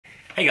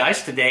Hey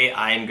guys, today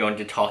I'm going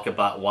to talk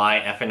about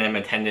why FNM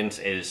attendance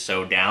is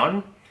so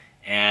down,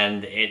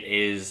 and it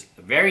is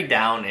very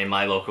down in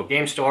my local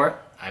game store.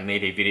 I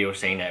made a video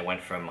saying that it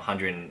went from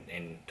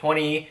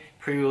 120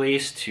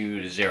 pre-release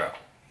to 0.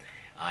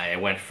 I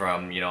went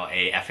from,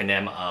 a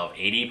FNM of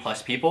 80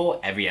 plus people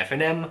every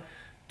FNM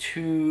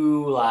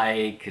to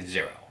like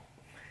 0.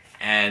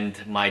 And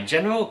my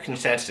general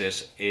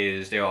consensus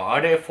is there are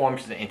other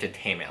forms of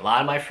entertainment. A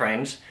lot of my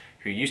friends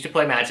who used to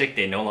play Magic,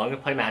 they no longer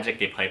play Magic,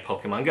 they play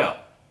Pokemon Go.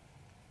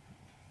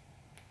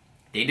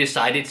 They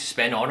decided to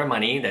spend all their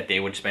money that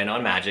they would spend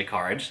on Magic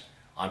cards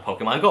on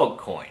Pokemon Go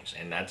coins.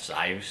 And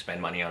I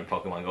spend money on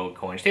Pokemon Go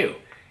coins too,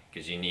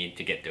 because you need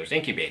to get those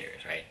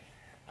incubators, right?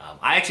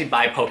 I actually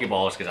buy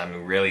Pokeballs because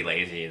I'm really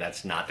lazy.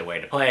 That's not the way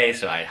to play,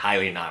 so I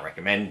highly not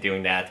recommend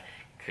doing that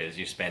because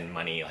you spend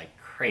money like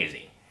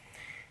crazy.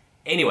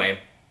 Anyway,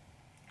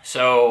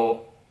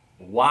 so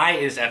why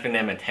is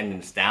FNM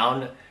attendance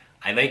down?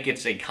 I think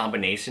it's a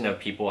combination of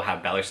people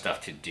have better stuff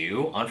to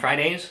do on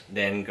Fridays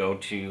than go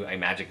to a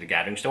Magic the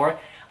Gathering store.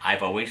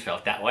 I've always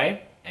felt that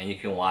way, and you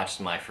can watch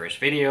my first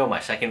video,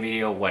 my second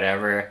video,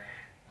 whatever,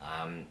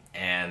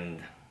 and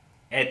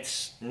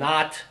it's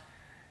not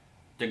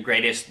the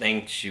greatest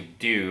thing to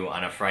do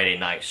on a Friday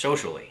night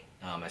socially,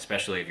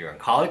 especially if you're in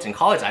college. In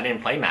college, I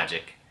didn't play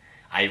Magic.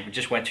 I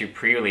just went to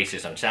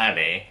pre-releases on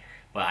Saturday,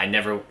 but I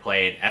never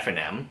played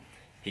FNM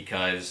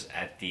because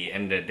at the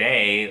end of the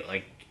day,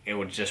 like,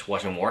 it just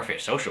wasn't worth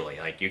it socially.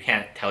 Like, you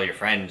can't tell your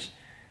friends,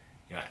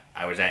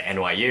 I was at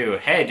NYU,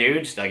 hey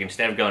dudes, like,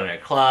 instead of going to a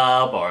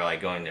club or like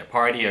going to a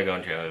party or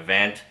going to an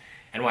event,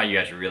 NYU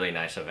has really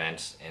nice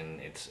events and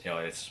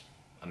it's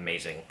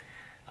amazing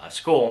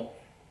school.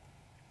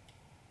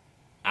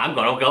 I'm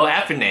gonna go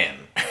FNM.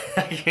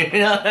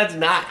 That's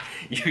not,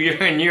 you're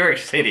in New York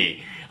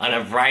City on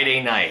a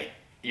Friday night.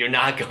 You're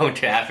not going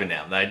to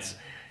FNM. That's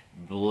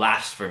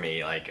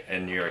blasphemy, like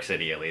in New York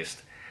City at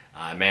least.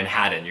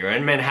 Manhattan, you're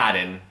in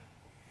Manhattan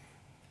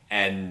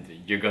and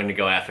you're going to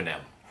go FNM.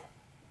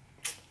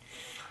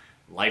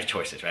 Life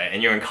choices, right?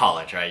 And you're in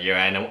college, right? You're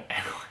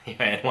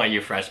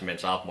NYU freshman,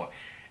 sophomore.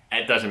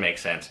 It doesn't make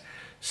sense.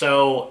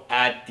 So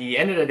at the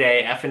end of the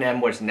day,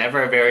 FNM was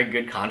never a very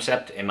good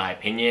concept in my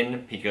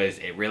opinion because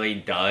it really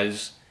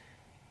does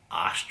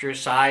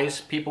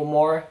ostracize people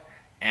more.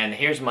 And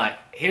here's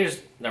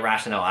the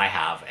rationale I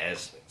have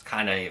as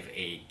kind of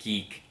a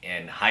geek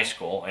in high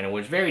school, and it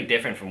was very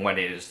different from what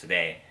it is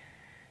today.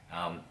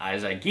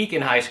 As a geek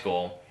in high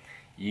school,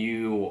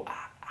 you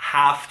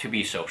have to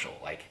be social.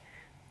 Like,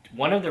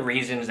 one of the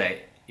reasons that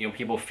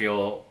people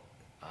feel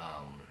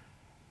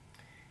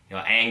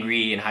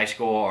angry in high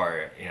school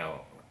or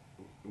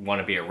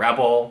want to be a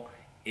rebel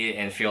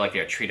and feel like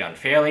they're treated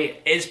unfairly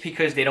is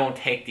because they don't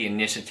take the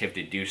initiative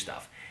to do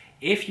stuff.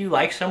 If you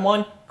like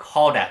someone,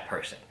 call that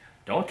person.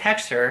 Don't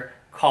text her,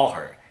 call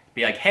her.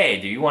 Be like, hey,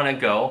 do you want to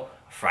go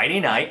Friday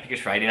night? Because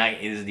Friday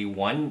night is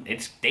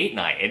it's date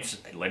night. It's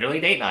literally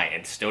date night.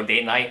 It's still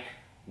date night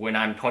when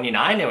I'm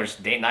 29. It was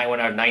date night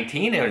when I was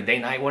 19. It was date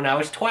night when I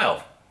was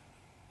 12.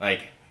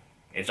 Like,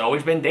 it's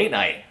always been date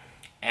night.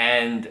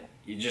 And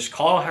you just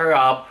call her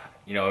up,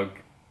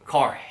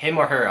 call him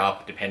or her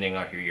up, depending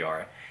on who you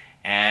are,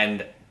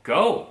 and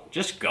go.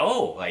 Just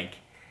go, like,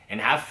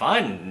 and have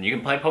fun. You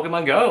can play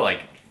Pokemon Go.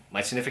 Like,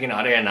 my significant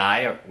other and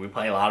I, we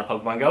play a lot of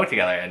Pokemon Go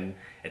together, and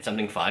it's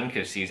something fun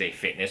because he's a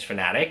fitness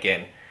fanatic,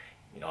 and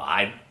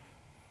I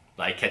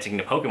like catching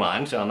the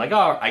Pokemon, so I'm like,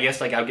 oh, I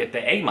guess like I'll get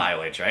the egg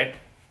mileage, right?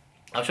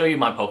 I'll show you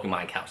my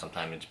Pokemon account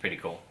sometime. It's pretty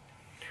cool.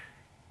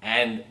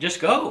 And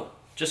just go.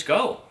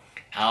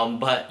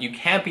 But you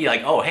can't be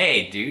like, oh,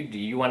 hey, dude, do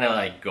you want to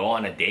like go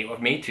on a date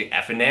with me to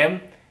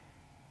FNM?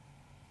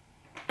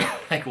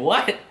 Like,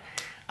 what?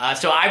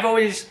 So I've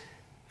always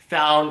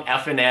found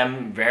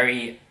FNM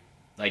very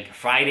like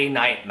Friday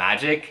night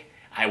Magic.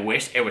 I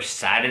wish it was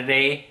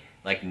Saturday,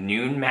 like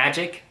noon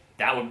Magic.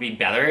 That would be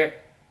better,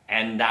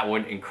 and that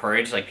would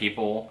encourage like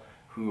people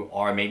who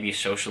are maybe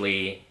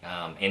socially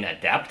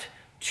inadept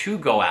to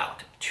go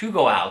out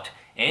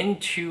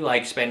and to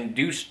like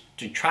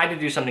to try to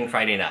do something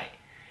Friday night.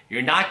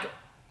 You're not,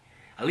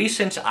 at least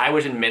since I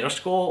was in middle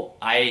school,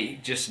 I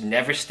just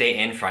never stay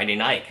in Friday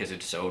night because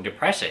it's so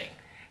depressing.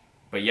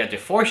 But you have to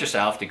force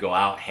yourself to go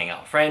out, hang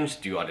out with friends,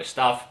 do other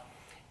stuff,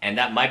 and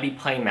that might be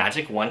playing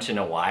Magic once in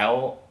a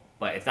while,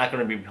 but it's not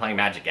going to be playing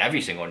Magic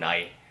every single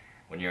night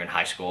when you're in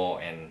high school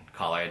and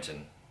college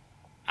and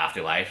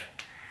afterlife.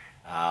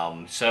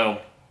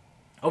 So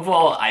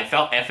overall, I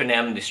felt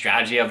FNM, the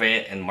strategy of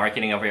it and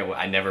marketing of it,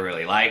 I never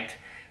really liked.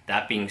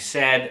 That being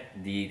said,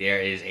 there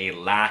is a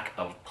lack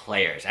of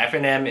players.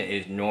 FNM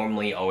is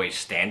normally always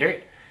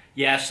standard.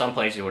 Yes, some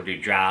places will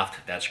do draft.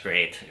 That's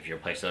great if your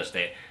place does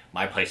that.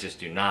 My places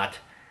do not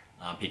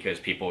because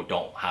people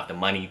don't have the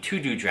money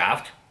to do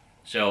draft.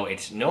 So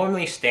it's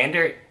normally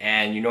standard,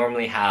 and you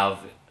normally have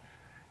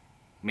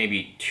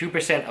maybe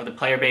 2% of the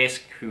player base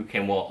who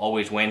will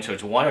always win. So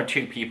it's 1 or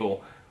 2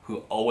 people who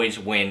always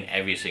win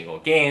every single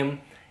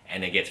game,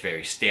 and it gets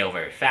very stale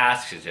very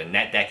fast because they're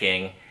net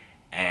decking.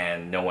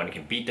 and no one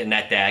can beat the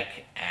net deck,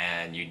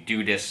 and you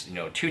do this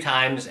 2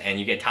 times and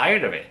you get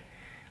tired of it.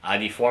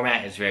 The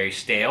format is very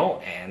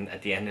stale, and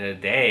at the end of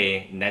the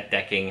day, net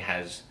decking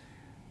has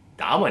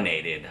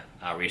dominated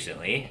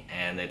recently,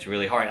 and it's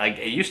really hard. Like,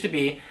 it used to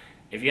be,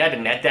 if you had a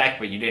net deck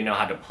but you didn't know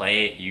how to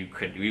play it,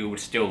 you would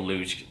still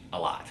lose a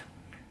lot.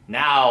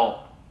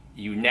 Now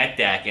you net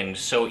deck, and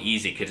it's so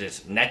easy because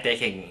it's net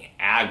decking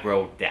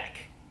aggro deck.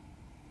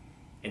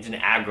 It's an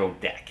aggro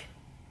deck,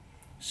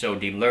 so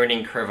the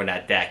learning curve on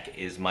that deck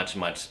is much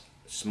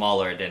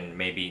smaller than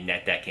maybe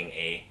net decking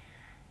a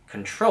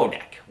control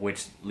deck,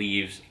 which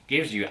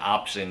gives you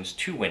options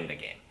to win the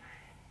game.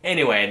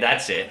 Anyway,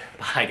 that's it.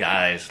 Bye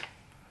guys.